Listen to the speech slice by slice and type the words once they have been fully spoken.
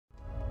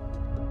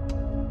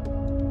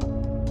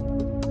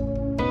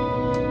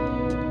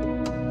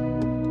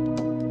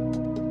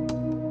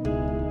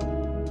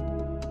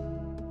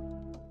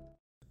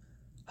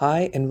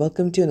Hi, and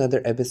welcome to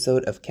another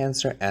episode of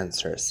Cancer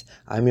Answers.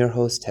 I'm your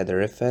host, Heather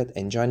Riffet,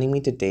 and joining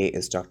me today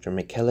is Dr.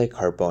 Michele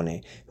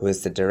Carbone, who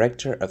is the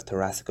Director of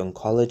Thoracic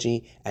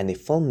Oncology and a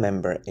full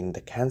member in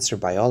the Cancer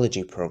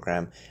Biology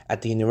program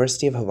at the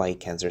University of Hawaii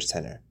Cancer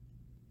Center.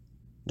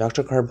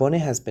 Dr. Carbone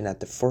has been at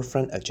the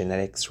forefront of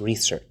genetics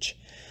research.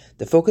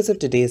 The focus of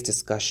today's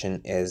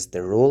discussion is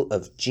the role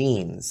of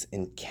genes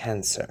in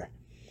cancer.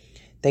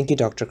 Thank you,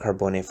 Dr.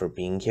 Carbone, for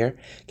being here.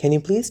 Can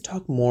you please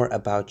talk more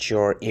about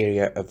your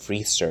area of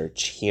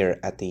research here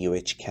at the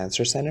UH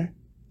Cancer Center?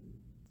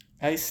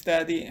 I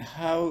study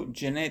how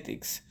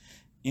genetics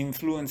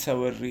influence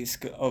our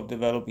risk of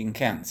developing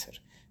cancer.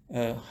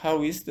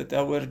 How is that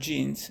our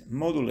genes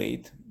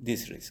modulate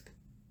this risk?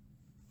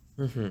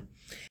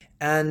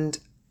 And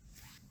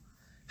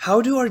how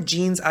do our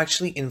genes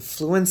actually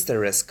influence the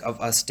risk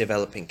of us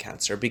developing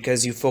cancer?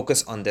 Because you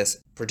focus on this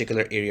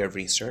particular area of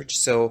research.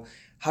 So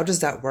how does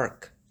that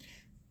work?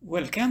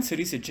 Well, cancer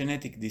is a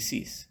genetic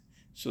disease.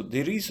 So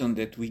the reason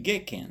that we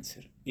get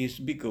cancer is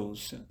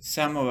because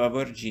some of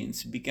our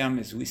genes become,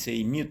 as we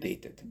say,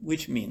 mutated,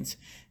 which means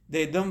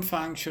they don't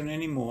function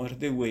anymore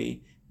the way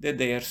that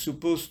they are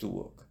supposed to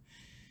work.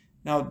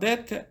 Now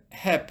that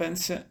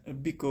happens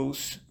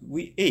because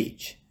we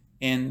age.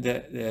 And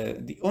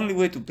the only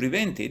way to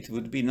prevent it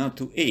would be not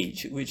to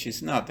age, which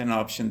is not an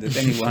option that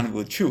anyone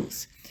would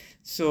choose.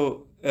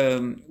 So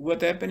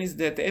what happens is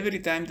that every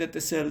time that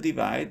the cell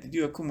divides,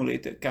 you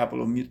accumulate a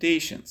couple of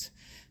mutations.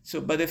 So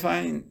by the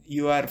time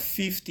you are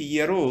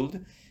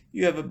 50-year-old,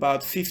 you have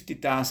about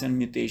 50,000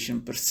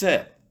 mutations per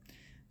cell.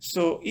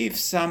 So if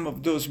some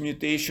of those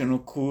mutations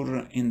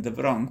occur in the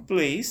wrong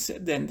place,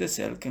 then the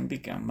cell can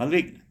become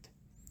malignant.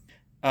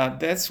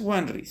 That's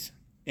one reason.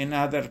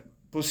 Another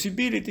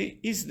possibility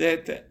is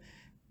that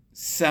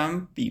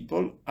some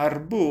people are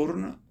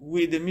born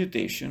with a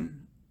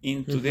mutation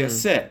into their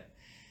cell,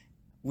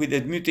 with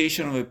a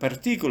mutation of a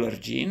particular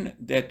gene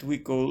that we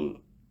call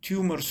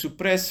tumor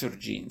suppressor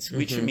genes,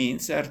 which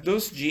means are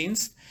those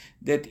genes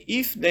that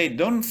if they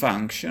don't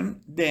function,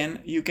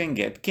 then you can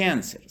get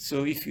cancer.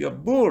 So if you are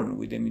born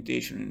with a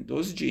mutation in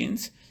those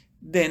genes,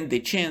 then the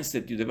chance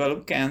that you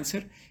develop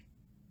cancer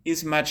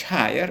is much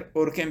higher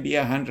or can be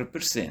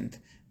 100%,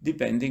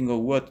 depending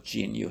on what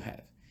gene you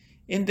have.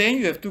 And then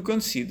you have to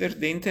consider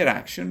the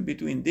interaction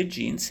between the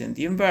genes and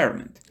the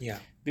environment. Yeah.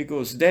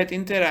 Because that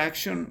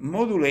interaction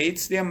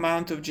modulates the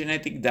amount of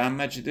genetic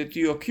damage that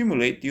you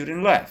accumulate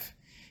during life.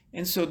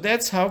 And so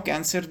that's how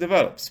cancer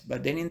develops,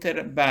 but then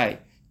by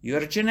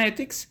your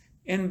genetics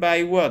and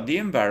by what the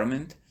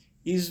environment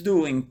is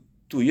doing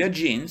to your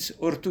genes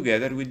or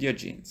together with your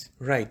genes.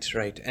 Right.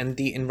 And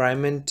the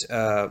environment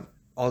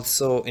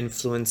also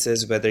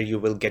influences whether you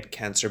will get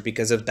cancer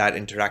because of that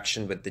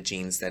interaction with the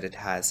genes that it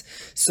has.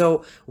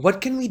 So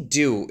what can we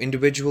do,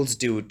 individuals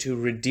do, to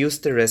reduce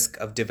the risk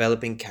of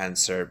developing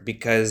cancer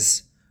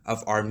because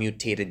of our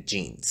mutated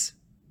genes?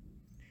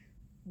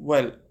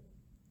 Well,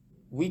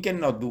 we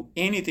cannot do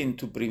anything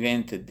to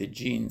prevent the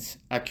genes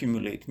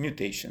accumulate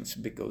mutations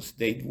because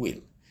they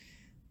will.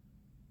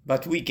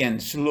 But we can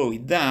slow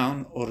it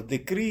down or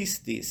decrease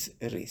this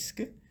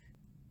risk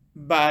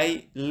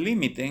by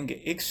limiting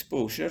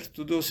exposure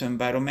to those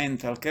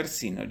environmental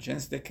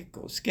carcinogens that can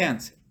cause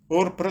cancer,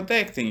 or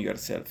protecting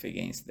yourself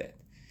against that.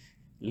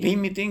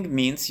 Limiting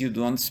means you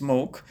don't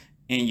smoke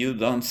and you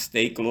don't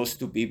stay close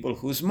to people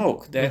who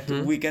smoke. That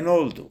we can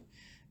all do.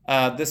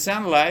 The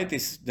sunlight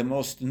is the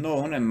most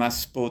known and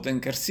most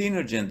potent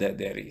carcinogen that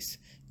there is.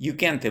 You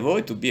can't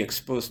avoid to be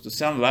exposed to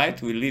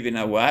sunlight. We live in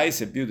Hawaii,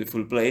 it's a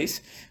beautiful place,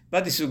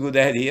 but it's a good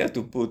idea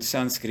to put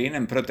sunscreen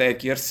and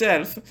protect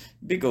yourself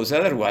because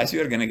otherwise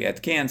you're going to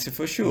get cancer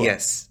for sure.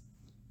 Yes.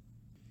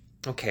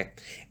 Okay.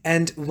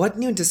 And what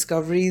new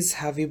discoveries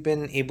have you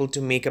been able to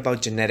make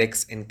about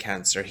genetics in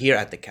cancer here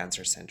at the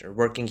Cancer Center,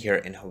 working here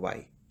in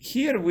Hawaii?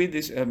 Here we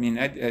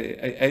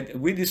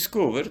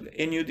discovered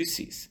a new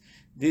disease.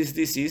 This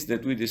disease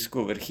that we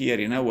discovered here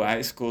in Hawaii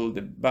is called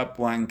the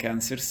BAP1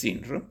 cancer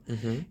syndrome.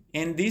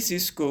 And this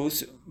is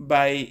caused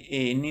by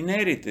an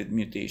inherited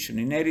mutation.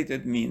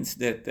 Inherited means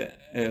that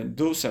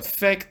those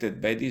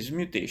affected by this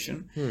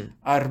mutation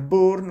are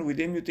born with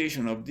a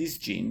mutation of this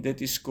gene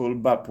that is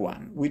called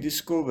BAP1. We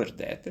discovered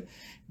that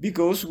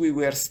because we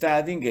were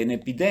studying an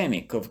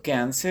epidemic of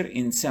cancer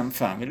in some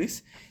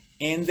families,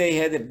 and they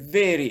had a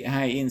very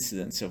high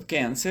incidence of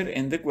cancer,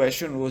 and the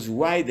question was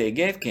why they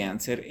get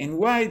cancer and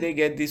why they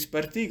get these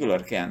particular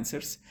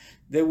cancers.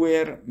 They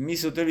were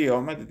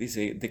mesothelioma, that is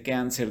the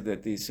cancer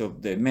that is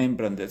of the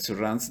membrane that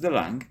surrounds the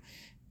lung,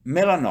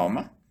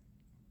 melanoma,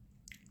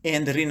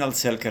 and renal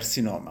cell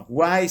carcinoma.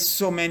 Why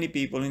so many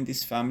people in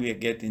this family are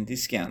getting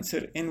this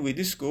cancer? And we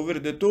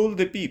discovered that all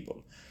the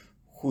people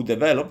who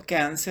develop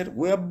cancer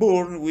were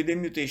born with a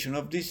mutation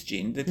of this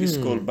gene that is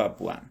called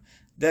BAP1.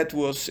 That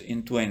was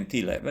in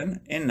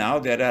 2011, and now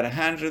there are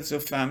hundreds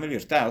of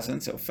families, or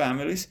thousands of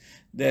families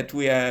that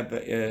we have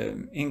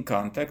in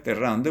contact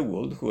around the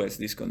world who has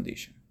this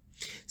condition.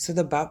 So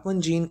the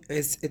BAP1 gene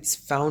it's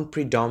found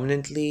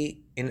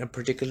predominantly in a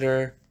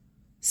particular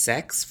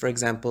sex, for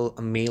example,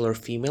 a male or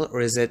female, or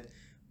is it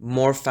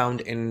more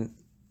found in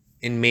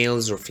in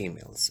males or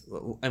females?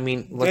 I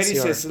mean, There what's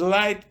is a your...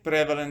 slight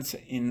prevalence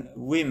in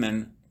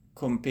women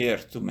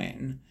compared to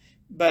men,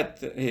 but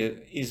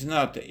is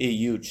not a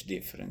huge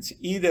difference.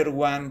 Either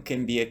one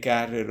can be a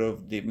carrier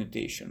of the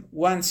mutation.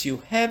 Once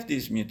you have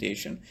this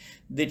mutation,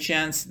 the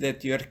chance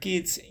that your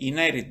kids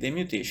inherit the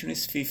mutation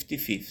is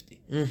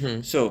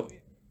 50-50. So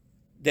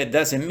that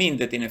doesn't mean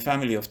that in a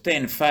family of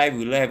 10, 5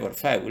 will have or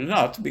 5 will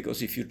not,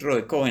 because if you throw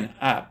a coin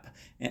up,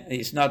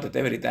 it's not that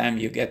every time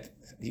you get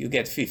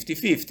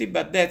 50-50,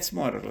 but that's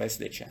more or less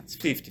the chance,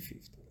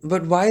 50-50.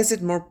 But why is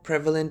it more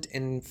prevalent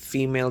in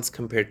females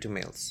compared to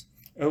males?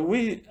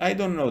 I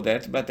don't know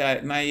that, but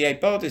my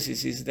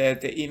hypothesis is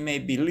that it may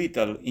be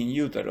little in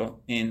utero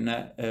in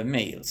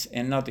males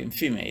and not in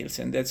females,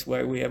 and that's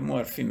why we have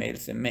more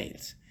females than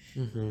males.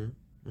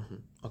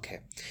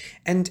 Okay.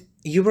 And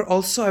you were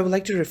also, I would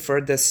like to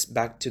refer this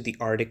back to the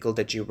article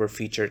that you were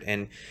featured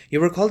in. You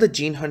were called a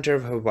gene hunter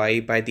of Hawaii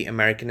by the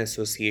American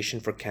Association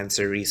for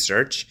Cancer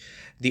Research.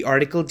 The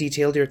article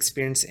detailed your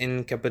experience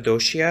in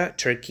Cappadocia,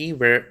 Turkey,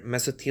 where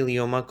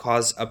mesothelioma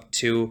caused up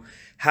to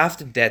half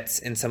the deaths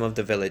in some of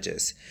the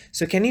villages.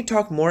 So can you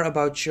talk more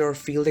about your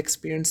field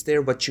experience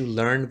there, what you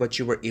learned, what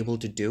you were able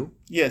to do?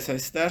 Yes, I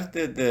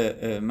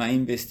started my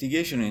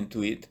investigation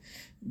into it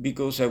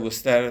because I was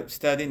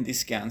studying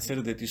this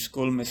cancer that is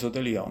called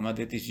mesothelioma,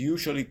 that is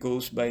usually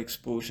caused by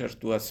exposure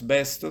to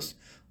asbestos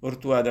or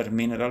to other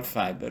mineral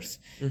fibers.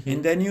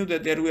 And I knew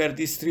that there were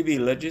these 3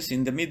 villages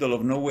in the middle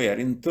of nowhere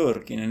in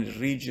Turkey, in a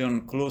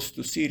region close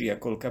to Syria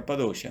called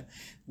Cappadocia,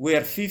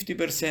 where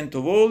 50%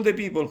 of all the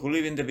people who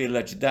live in the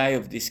village die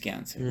of this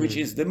cancer, which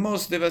is the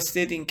most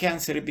devastating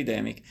cancer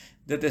epidemic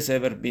that has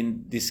ever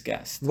been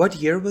discussed. What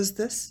year was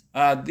this?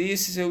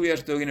 We are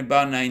talking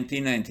about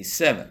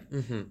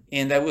 1997.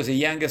 And I was a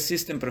young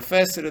assistant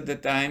professor at the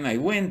time. I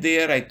went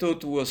there. I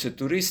thought it was a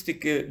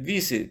touristic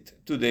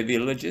visit to the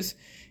villages.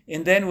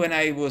 And then when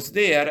I was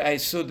there, I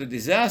saw the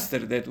disaster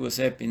that was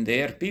happening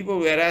there. People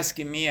were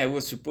asking me, I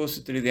was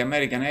supposedly the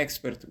American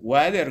expert,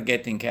 why they're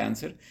getting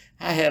cancer.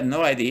 I had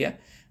no idea.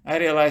 I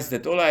realized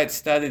that all I had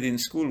studied in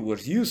school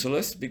was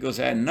useless because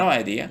I had no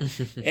idea.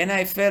 And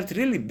I felt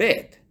really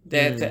bad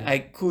that I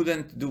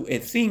couldn't do a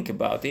thing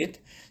about it.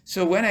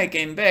 So when I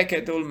came back,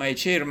 I told my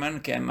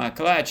chairman, Ken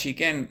McClatchy,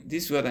 Ken,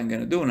 this is what I'm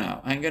going to do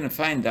now. I'm going to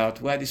find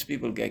out why these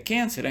people get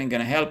cancer. I'm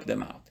going to help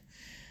them out.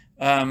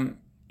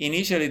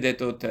 Initially, they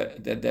thought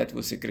that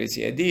was a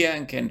crazy idea,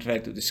 and Ken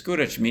tried to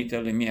discourage me,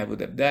 telling me I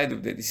would have died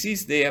of the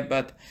disease there,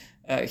 but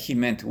he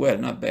meant well,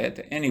 not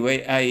bad.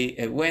 Anyway,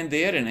 I went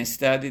there and I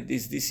studied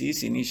this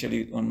disease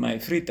initially on my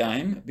free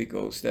time,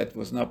 because that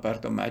was not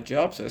part of my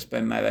job, so I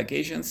spent my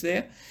vacations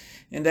there.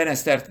 And then I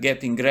started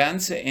getting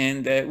grants,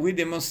 and we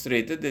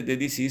demonstrated that the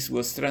disease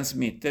was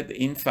transmitted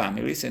in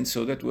families, and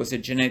so that was a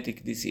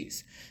genetic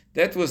disease.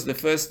 That was the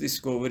first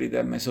discovery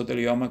that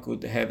mesothelioma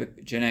could have a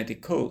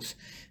genetic cause.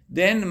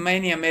 Then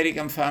many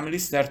American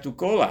families start to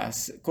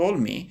call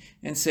me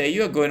and say,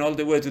 you are going all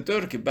the way to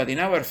Turkey, but in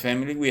our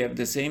family we have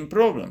the same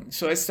problem.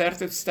 So I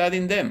started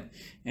studying them,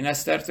 and I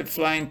started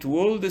flying to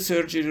all the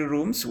surgery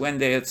rooms when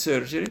they had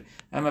surgery.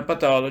 I'm a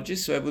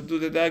pathologist, so I would do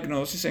the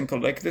diagnosis and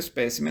collect the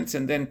specimens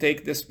and then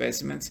take the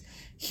specimens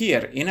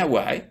here in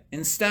Hawaii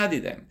and study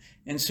them.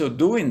 And so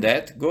doing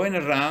that, going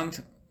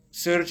around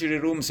surgery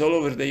rooms all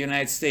over the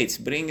United States,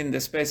 bringing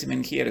the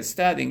specimen here and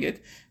studying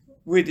it,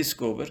 we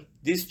discovered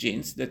these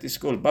genes that is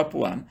called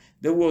BAP1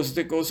 that was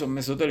the cause of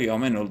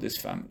mesothelioma in all these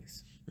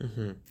families.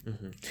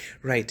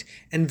 Right.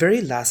 And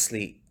very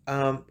lastly,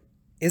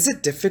 is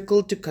it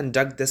difficult to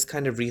conduct this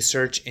kind of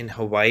research in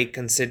Hawaii,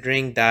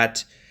 considering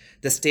that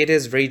the state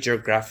is very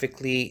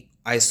geographically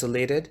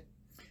isolated?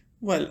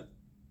 Well,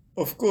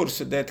 of course,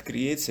 that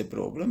creates a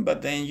problem,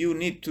 but then you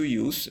need to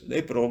use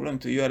the problem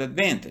to your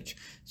advantage.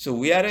 So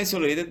we are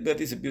isolated,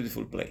 but it's a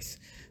beautiful place.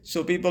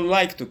 So people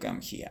like to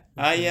come here.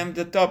 I am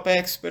the top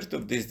expert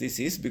of this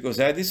disease because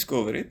I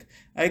discovered it.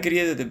 I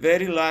created a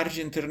very large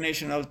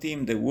international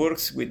team that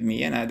works with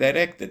me, and I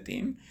direct the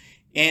team.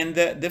 And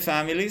the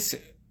families,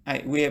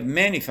 we have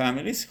many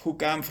families who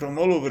come from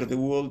all over the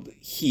world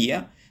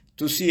here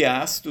to see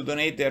us, to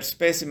donate their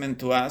specimen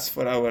to us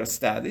for our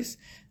studies.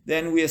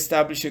 Then we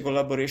establish a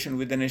collaboration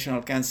with the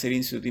National Cancer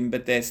Institute in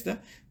Bethesda,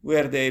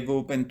 where they've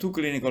opened 2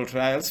 clinical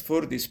trials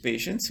for these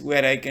patients,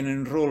 where I can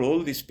enroll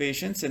all these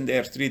patients and they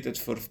are treated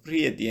for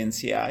free at the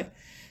NCI.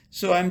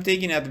 So I'm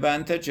taking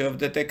advantage of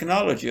the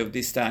technology of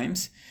these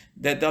times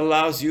that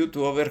allows you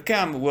to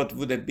overcome what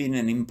would have been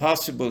an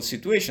impossible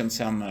situation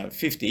some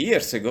 50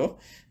 years ago.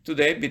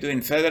 Today, between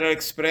Federal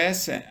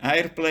Express,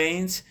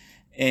 airplanes,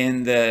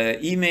 and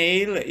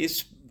email,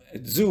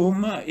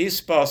 Zoom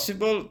is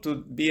possible to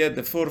be at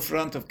the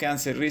forefront of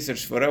cancer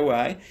research for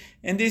Hawaii,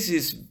 and this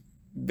is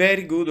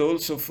very good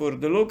also for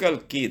the local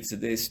kids,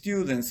 the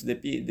students,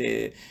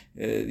 the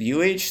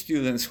UH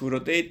students who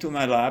rotate to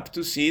my lab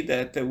to see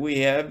that we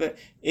have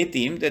a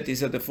team that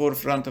is at the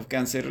forefront of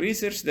cancer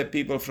research, that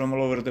people from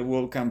all over the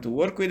world come to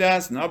work with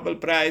us, Nobel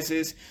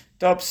Prizes,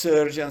 top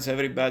surgeons,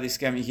 everybody's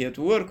coming here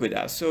to work with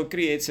us. So it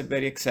creates a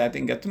very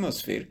exciting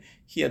atmosphere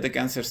here at the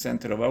Cancer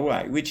Center of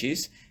Hawaii, which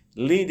is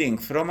leading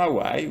from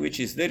Hawaii, which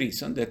is the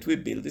reason that we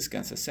built this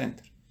cancer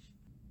center.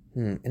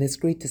 And it's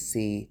great to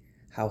see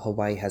how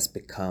Hawaii has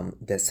become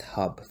this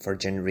hub for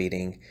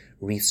generating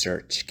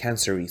research,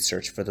 cancer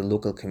research for the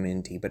local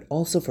community, but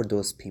also for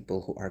those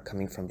people who are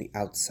coming from the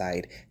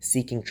outside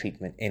seeking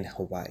treatment in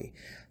Hawaii.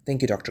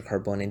 Thank you, Dr.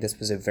 Carbone. This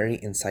was a very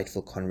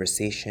insightful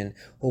conversation.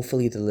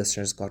 Hopefully the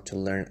listeners got to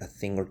learn a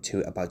thing or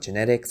two about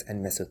genetics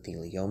and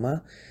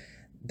mesothelioma.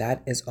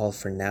 That is all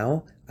for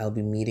now. I'll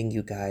be meeting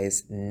you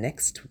guys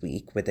next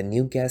week with a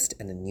new guest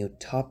and a new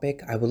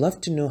topic. I would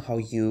love to know how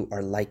you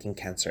are liking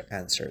Cancer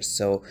Answers.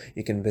 So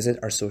you can visit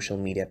our social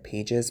media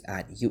pages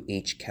at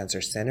UH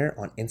Cancer Center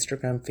on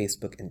Instagram,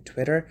 Facebook, and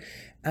Twitter.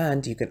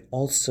 And you can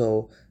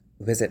also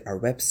visit our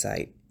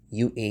website,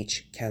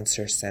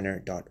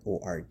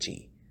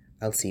 uhcancercenter.org.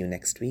 I'll see you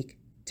next week.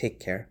 Take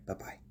care.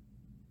 Bye-bye.